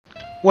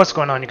What's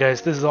going on, you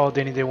guys? This is All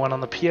Danny Day 1 on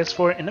the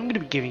PS4, and I'm going to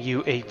be giving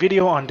you a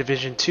video on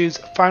Division 2's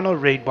final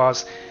raid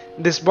boss.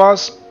 This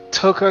boss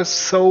took us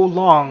so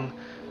long,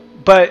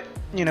 but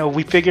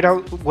we figured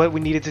out what we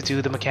needed to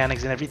do, the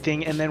mechanics and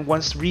everything, and then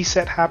once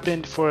reset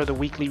happened for the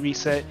weekly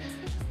reset,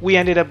 we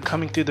ended up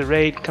coming through the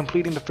raid,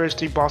 completing the first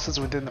 3 bosses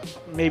within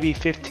maybe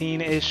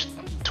 15-ish,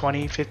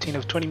 15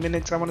 of 20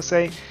 minutes, I want to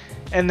say.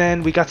 And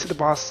then we got to the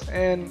boss,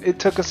 and it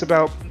took us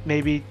about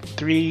maybe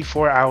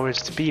 3-4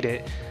 hours to beat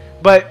it.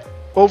 But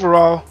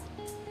overall,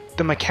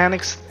 the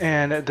mechanics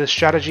and the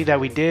strategy that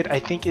we did, I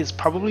think, is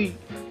probably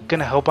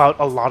gonna help out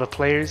a lot of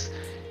players.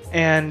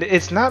 And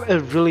it's not a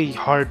really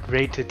hard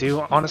raid to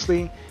do,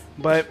 honestly,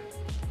 but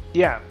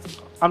yeah,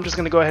 I'm just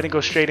gonna go ahead and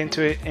go straight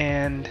into it,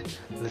 and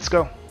let's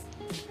go.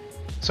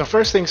 So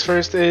first things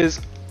first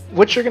is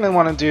what you're gonna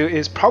want to do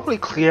is probably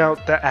clear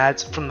out the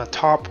ads from the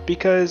top,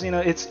 because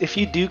if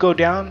you do go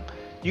down,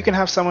 you can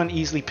have someone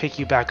easily pick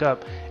you back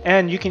up,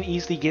 and you can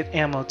easily get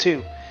ammo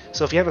too.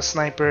 So if you have a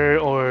sniper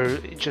or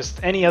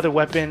just any other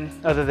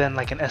weapon other than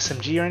like an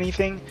SMG or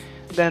anything,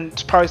 then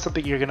it's probably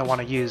something you're going to want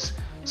to use.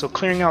 So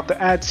clearing out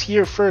the ads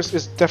here first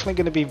is definitely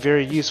going to be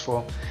very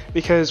useful,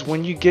 because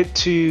when you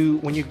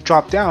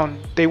drop down,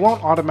 they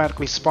won't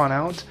automatically spawn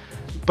out,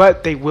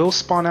 but they will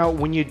spawn out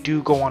when you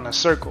do go on a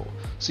circle.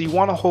 So you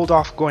want to hold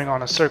off going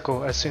on a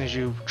circle as soon as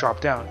you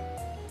drop down.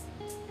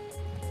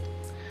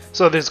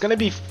 So there's going to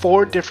be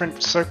 4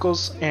 different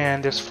circles,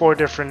 and there's 4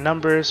 different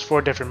numbers,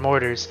 4 different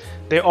mortars.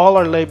 They all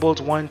are labeled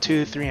 1,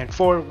 2, 3, and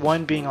 4,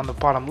 1 being on the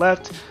bottom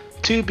left,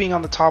 2 being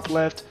on the top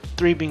left,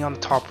 3 being on the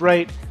top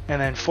right, and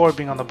then 4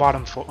 being on the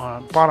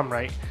bottom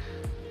right.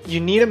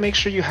 You need to make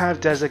sure you have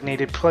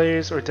designated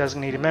players or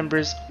designated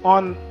members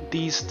on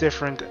these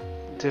different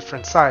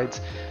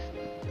sides.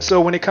 So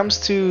when it comes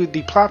to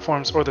the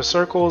platforms or the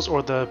circles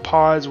or the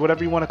pods,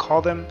 whatever you want to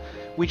call them,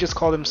 we just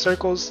call them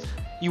circles.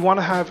 You want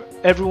to have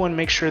everyone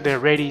make sure they're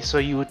ready, so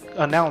you would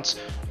announce,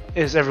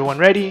 is everyone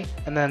ready?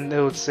 And then they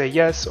would say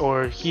yes,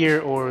 or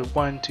here, or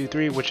 1, 2,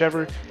 3,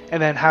 whichever,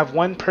 and then have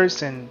one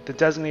person, the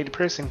designated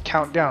person,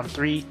 count down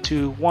 3,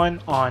 2,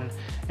 1 on,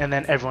 and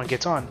then everyone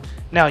gets on.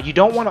 Now you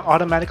don't want to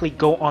automatically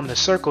go on the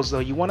circles though.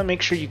 You want to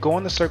make sure you go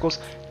on the circles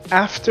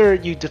after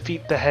you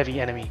defeat the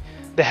heavy enemy.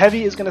 The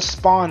heavy is going to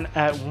spawn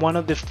at one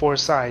of the 4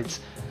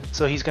 sides,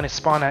 so he's going to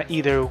spawn at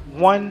either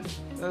one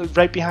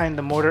right behind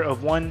the mortar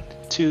of 1,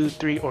 2,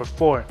 3, or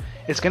 4.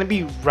 It's going to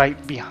be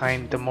right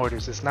behind the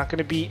mortars. It's not going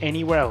to be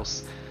anywhere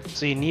else.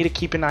 So you need to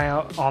keep an eye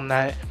out on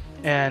that.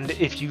 And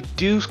if you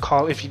do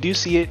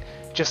see it,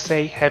 just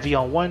say heavy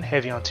on 1,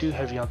 heavy on 2,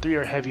 heavy on 3,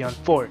 or heavy on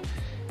 4.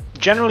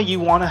 Generally,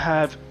 you want to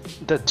have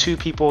the 2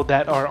 people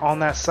that are on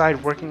that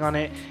side working on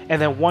it,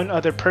 and then one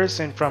other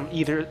person from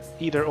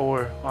either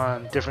or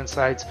on different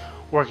sides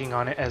working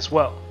on it as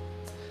well.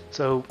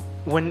 So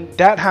when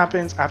that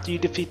happens, after you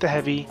defeat the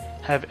heavy,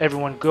 have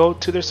everyone go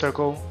to their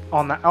circle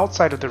on the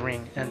outside of the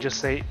ring and just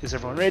say, is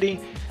everyone ready?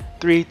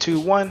 3, 2,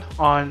 1,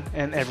 on,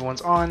 and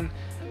everyone's on.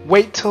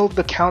 Wait till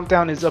the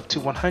countdown is up to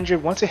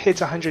 100. Once it hits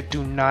 100,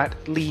 do not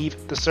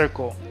leave the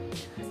circle.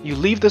 You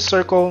leave the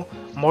circle,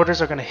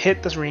 mortars are going to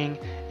hit the ring,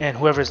 and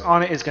whoever's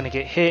on it is going to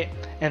get hit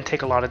and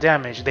take a lot of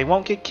damage. They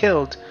won't get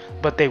killed,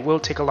 but they will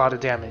take a lot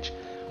of damage.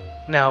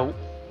 Now,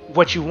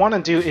 what you want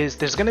to do is,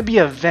 there's going to be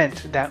a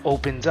vent that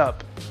opens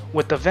up.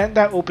 With the vent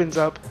that opens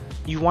up,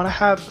 you want to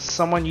have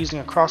someone using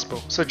a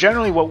crossbow. So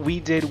generally what we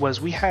did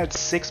was we had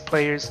 6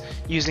 players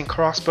using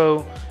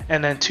crossbow,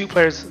 and then 2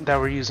 players that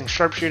were using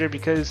sharpshooter,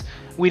 because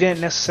we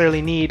didn't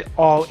necessarily need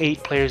all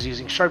 8 players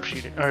using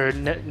sharpshooter, or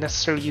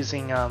necessarily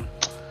using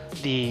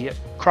the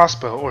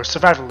crossbow or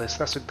survivalist.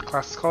 That's what the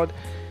class is called.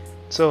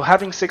 So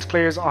having 6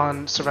 players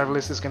on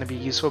survivalist is going to be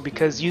useful,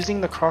 because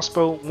using the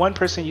crossbow, one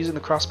person using the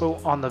crossbow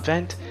on the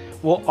vent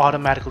will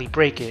automatically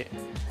break it,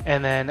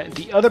 and then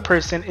the other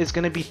person is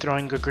going to be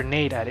throwing a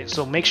grenade at it.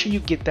 So make sure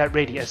you get that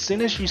ready. As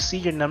soon as you see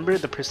your number,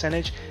 the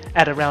percentage,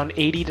 at around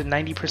 80 to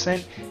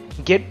 90%,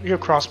 get your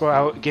crossbow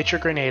out, get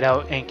your grenade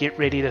out, and get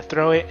ready to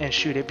throw it and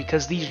shoot it,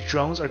 because these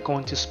drones are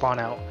going to spawn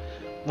out.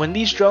 When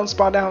these drones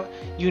spawn out,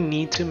 you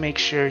need to make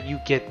sure you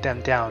get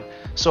them down.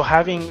 So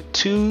having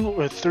 2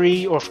 or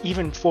 3 or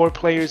even 4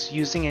 players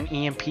using an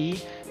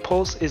EMP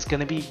pulse is going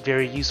to be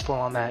very useful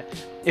on that.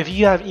 If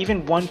you have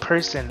even one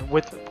person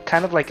with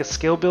kind of like a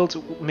skill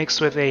build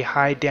mixed with a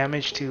high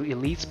damage to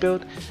elites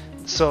build,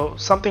 so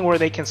something where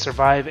they can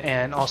survive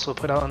and also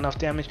put out enough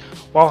damage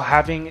while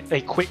having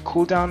a quick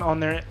cooldown on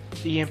their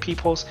EMP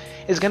pulse,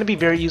 is going to be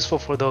very useful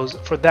for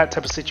that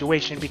type of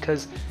situation,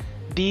 because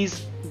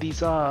these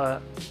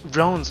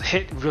drones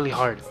hit really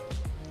hard.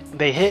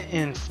 They hit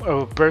in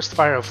a burst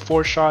fire of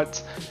 4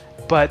 shots,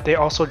 but they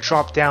also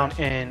drop down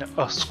in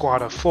a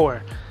squad of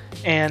 4.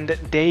 And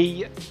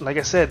they, like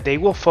I said, they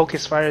will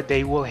focus fire,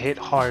 they will hit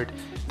hard.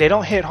 They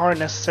don't hit hard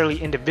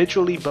necessarily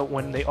individually, but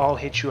when they all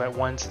hit you at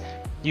once,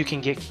 you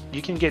can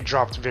get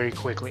dropped very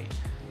quickly.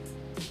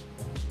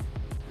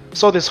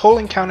 So this whole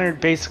encounter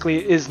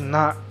basically is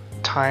not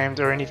timed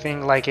or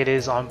anything like it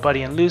is on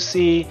Buddy and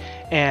Lucy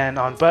and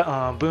on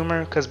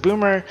Boomer, because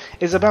Boomer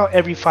is about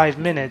every 5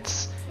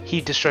 minutes he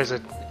destroys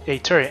a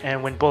turret,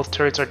 and when both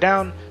turrets are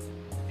down,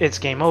 it's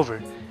game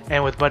over.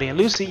 And with Buddy and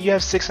Lucy, you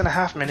have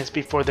 6.5 minutes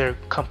before they're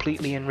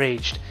completely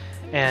enraged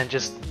and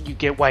just you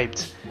get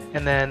wiped.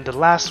 And then the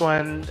last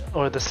one,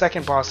 or the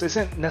second boss,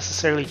 isn't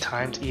necessarily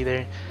timed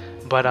either,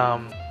 but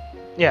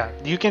yeah,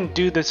 you can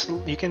do this.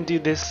 You can do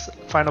this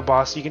final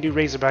boss. You can do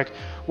Razorback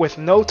with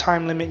no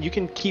time limit. You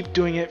can keep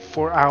doing it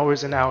for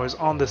hours and hours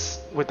on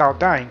this without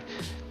dying.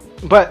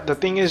 But the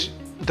thing is,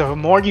 the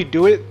more you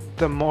do it,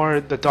 the more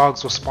the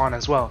dogs will spawn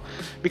as well.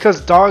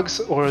 Because dogs,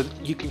 or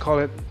you can call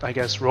it, I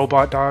guess,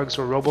 robot dogs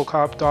or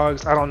Robocop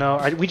dogs. I don't know.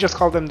 We just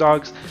call them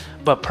dogs.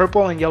 But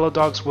purple and yellow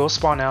dogs will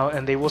spawn out,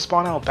 and they will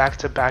spawn out back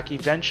to back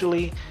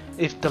eventually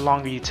if the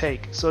longer you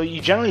take. So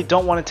you generally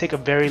don't want to take a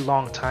very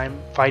long time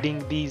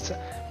fighting these,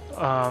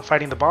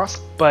 fighting the boss,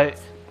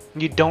 but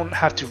you don't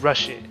have to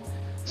rush it.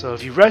 So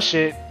if you rush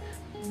it,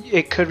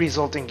 it could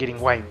result in getting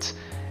wiped.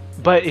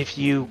 But if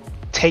you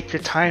take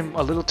your time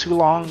a little too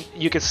long,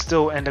 you could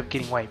still end up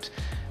getting wiped.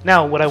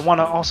 Now, what I want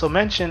to also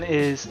mention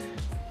is,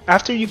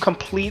 after you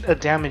complete a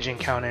damage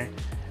encounter,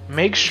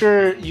 make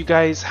sure you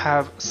guys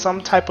have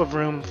some type of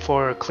room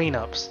for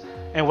cleanups.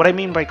 And what I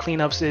mean by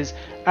cleanups is,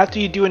 after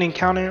you do an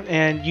encounter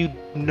and you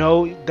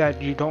know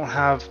that you don't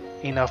have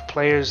enough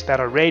players that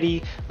are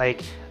ready,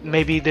 like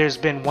maybe there's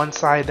been one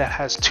side that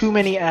has too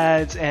many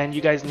ads and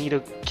you guys need to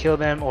kill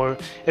them, or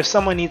if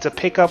someone needs a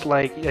pickup,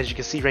 like as you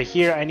can see right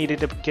here, I needed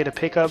to get a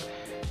pickup,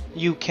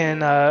 you can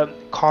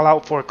call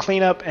out for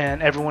cleanup,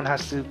 and everyone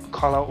has to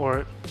call out,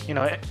 or you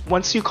know,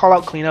 once you call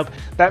out cleanup,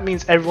 that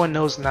means everyone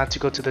knows not to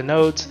go to the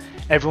nodes,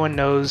 everyone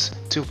knows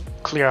to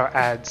clear out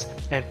ads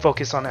and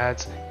focus on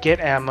ads, get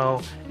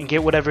ammo and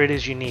get whatever it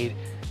is you need,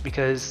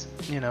 because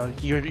you know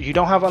you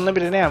don't have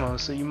unlimited ammo,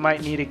 so you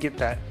might need to get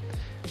that.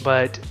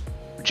 But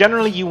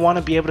generally you want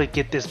to be able to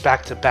get this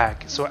back to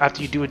back, so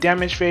after you do a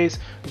damage phase,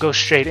 go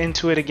straight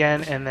into it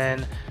again and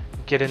then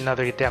get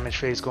another damage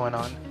phase going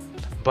on.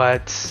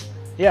 But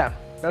yeah,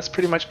 that's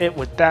pretty much it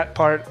with that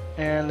part,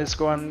 and let's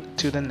go on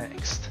to the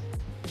next.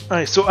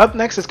 Alright, so up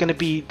next is going to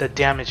be the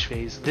damage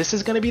phase. This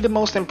is going to be the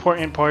most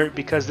important part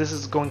because this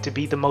is going to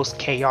be the most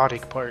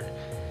chaotic part.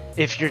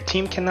 If your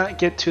team cannot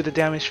get to the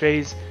damage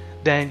phase,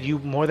 then you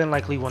more than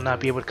likely will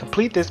not be able to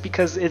complete this,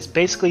 because it's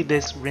basically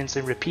this rinse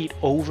and repeat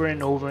over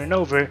and over and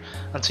over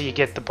until you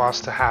get the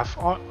boss to half,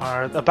 or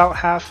about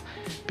half,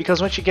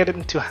 because once you get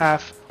him to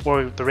half,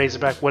 or the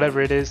Razorback,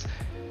 whatever it is,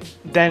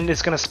 then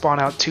it's going to spawn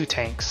out 2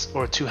 tanks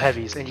or 2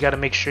 heavies, and you got to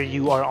make sure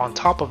you are on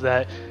top of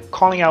that,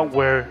 calling out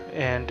where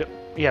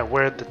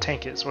the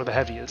tank is or the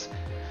heavy is.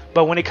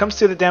 But when it comes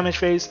to the damage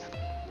phase,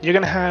 you're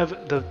going to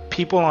have the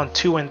people on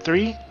 2 and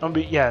 3,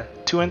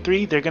 2 and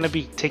 3, they're going to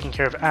be taking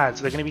care of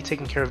ads, they're going to be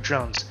taking care of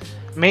drones,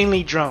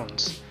 mainly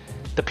drones.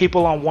 The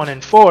people on 1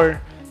 and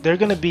 4, they're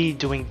going to be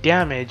doing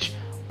damage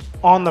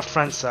on the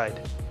front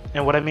side.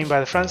 And what I mean by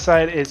the front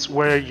side is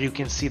where you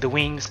can see the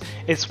wings.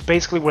 It's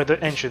basically where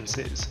the entrance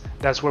is.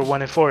 That's where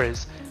 1 and 4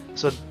 is.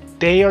 So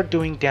they are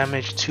doing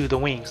damage to the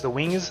wings. The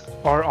wings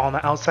are on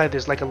the outside.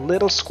 There's like a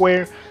little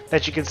square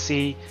that you can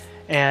see,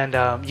 and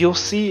you'll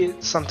see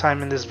it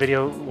sometime in this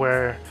video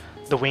where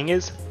the wing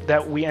is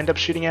that we end up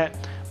shooting at.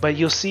 But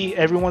you'll see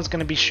everyone's going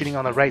to be shooting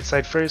on the right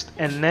side first,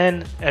 and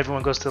then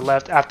everyone goes to the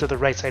left after the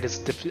right side is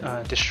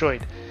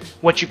destroyed.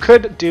 What you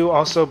could do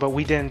also, but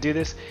we didn't do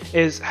this,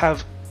 is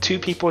have 2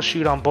 people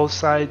shoot on both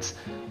sides,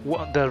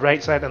 the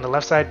right side and the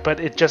left side, but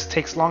it just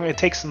takes longer. It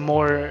takes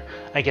more,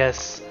 I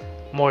guess,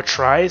 more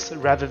tries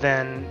rather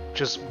than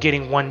just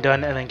getting one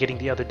done and then getting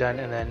the other done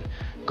and then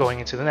going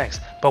into the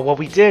next. But what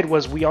we did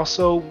was we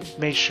also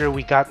made sure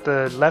we got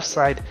the left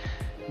side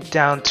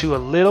down to a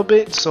little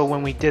bit, so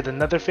when we did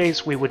another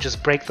phase, we would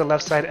just break the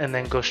left side and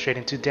then go straight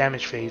into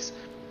damage phase.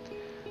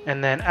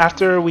 And then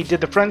after we did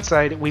the front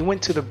side, we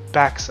went to the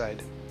back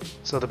side.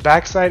 So the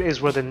back side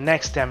is where the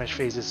next damage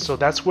phase is. So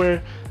that's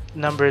where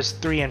numbers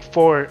 3 and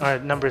 4, or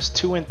numbers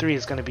 2 and 3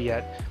 is going to be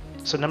at.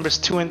 So numbers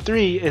 2 and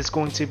 3 is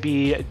going to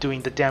be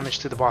doing the damage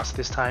to the boss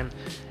this time,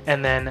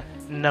 and then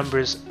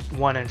numbers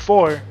 1 and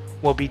 4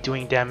 will be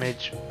doing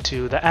damage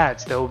to the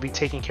ads. They will be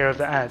taking care of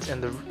the ads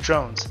and the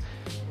drones.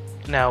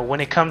 Now when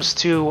it comes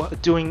to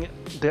doing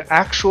the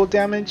actual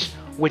damage,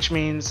 which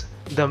means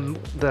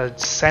the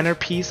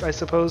centerpiece, I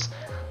suppose,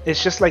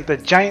 it's just like the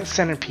giant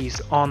centerpiece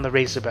on the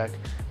Razorback.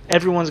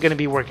 Everyone's going to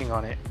be working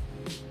on it.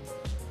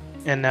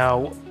 And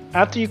now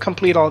after you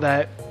complete all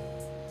that,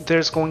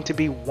 there's going to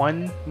be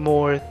one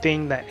more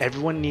thing that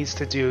everyone needs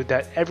to do,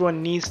 that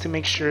everyone needs to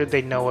make sure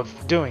they know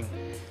of doing.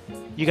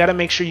 You got to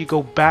make sure you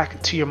go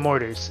back to your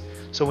mortars.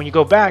 So when you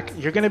go back,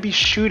 you're going to be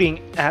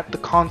shooting at the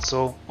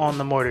console on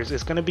the mortars.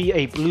 It's going to be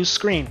a blue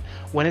screen.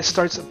 When it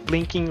starts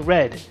blinking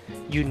red,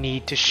 you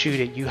need to shoot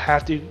it. You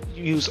have to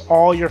use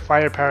all your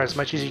firepower as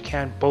much as you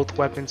can, both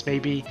weapons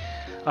maybe.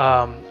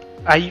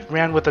 I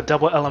ran with a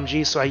double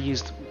LMG, so I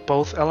used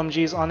both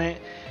LMGs on it.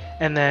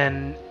 And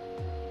then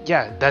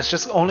yeah, that's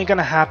just only going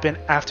to happen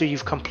after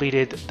you've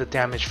completed the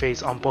damage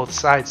phase on both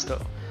sides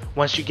though.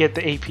 Once you get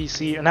the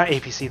APC, or not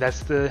APC, that's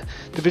the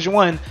Division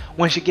 1,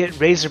 once you get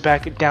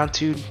Razorback down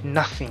to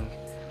nothing,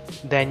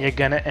 then you're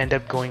gonna end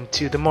up going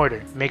to the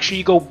mortar. Make sure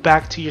you go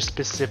back to your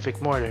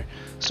specific mortar.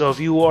 So if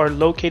you are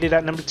located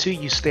at number 2,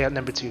 you stay at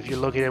number 2. If you're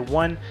located at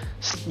 1,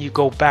 you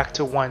go back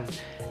to 1.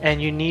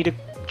 And you need to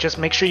just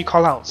make sure you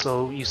call out.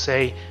 So you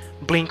say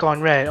blink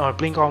on red, or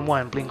blink on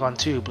 1, blink on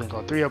 2, blink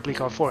on 3, or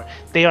blink on 4.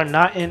 They are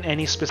not in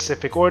any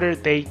specific order,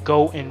 they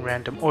go in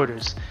random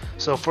orders.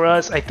 So for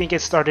us, I think it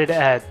started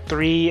at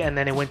 3 and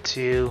then it went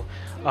to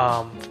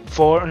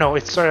 4. No,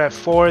 it started at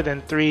 4,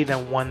 then 3,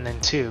 then 1, then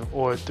 2,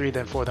 or 3,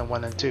 then 4, then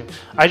 1, then 2.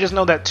 I just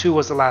know that 2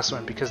 was the last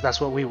one because that's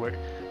what we were.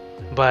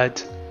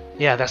 But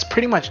yeah, that's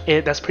pretty much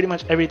it. That's pretty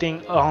much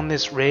everything on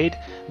this raid.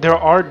 There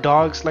are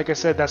dogs, like I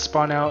said, that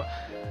spawn out.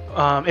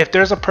 If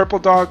there's a purple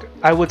dog,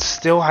 I would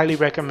still highly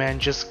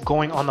recommend just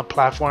going on the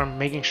platform,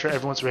 making sure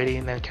everyone's ready,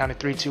 and then counting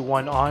 3, 2,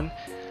 1 on.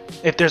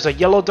 If there's a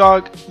yellow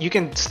dog, you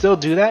can still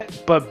do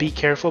that, but be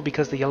careful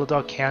because the yellow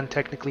dog can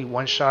technically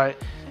one-shot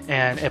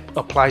and it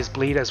applies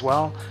bleed as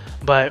well.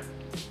 But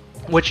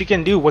what you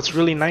can do, what's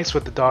really nice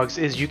with the dogs,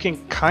 is you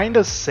can kind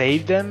of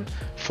save them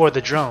for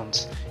the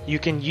drones. You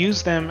can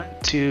use them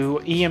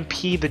to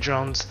EMP the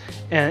drones,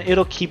 and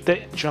it'll keep the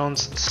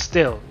drones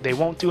still. They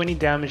won't do any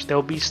damage.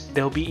 They'll be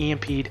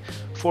EMP'd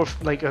for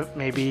like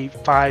maybe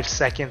 5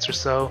 seconds or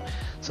so.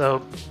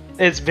 So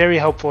it's very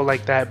helpful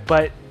like that.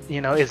 But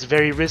you know, it's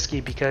very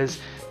risky because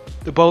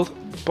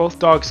both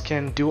dogs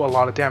can do a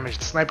lot of damage.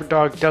 The sniper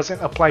dog doesn't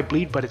apply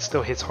bleed, but it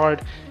still hits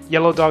hard.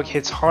 Yellow dog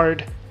hits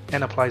hard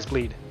and applies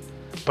bleed.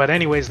 But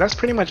anyways, that's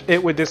pretty much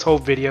it with this whole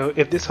video.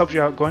 If this helped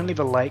you out, go and leave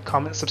a like,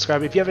 comment,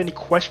 subscribe. If you have any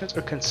questions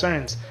or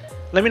concerns,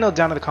 let me know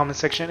down in the comment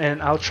section,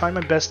 and I'll try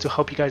my best to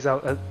help you guys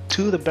out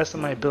to the best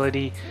of my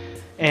ability.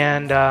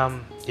 And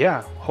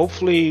yeah,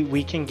 hopefully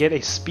we can get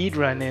a speed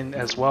run in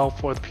as well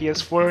for the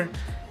PS4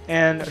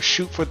 and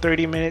shoot for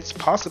 30 minutes,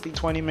 possibly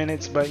 20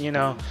 minutes. But you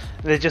know,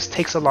 it just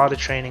takes a lot of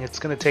training. It's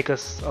going to take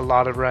us a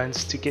lot of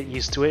runs to get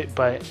used to it.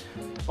 But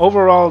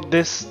overall,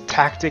 this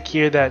tactic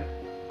here that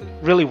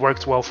really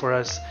worked well for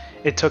us.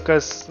 It took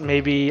us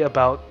maybe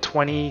about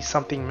 20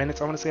 something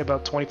minutes, I want to say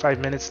about 25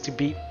 minutes to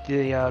beat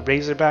the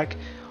Razorback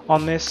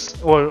on this,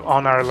 or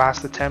on our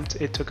last attempt.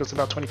 It took us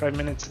about 25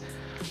 minutes.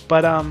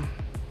 But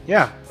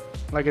yeah,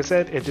 like I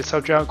said, if this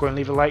helped you out, go and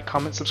leave a like,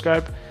 comment,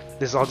 subscribe.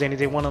 This is All Day Any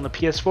Day 1 on the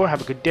PS4. Have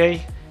a good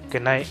day,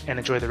 good night, and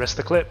enjoy the rest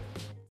of the clip.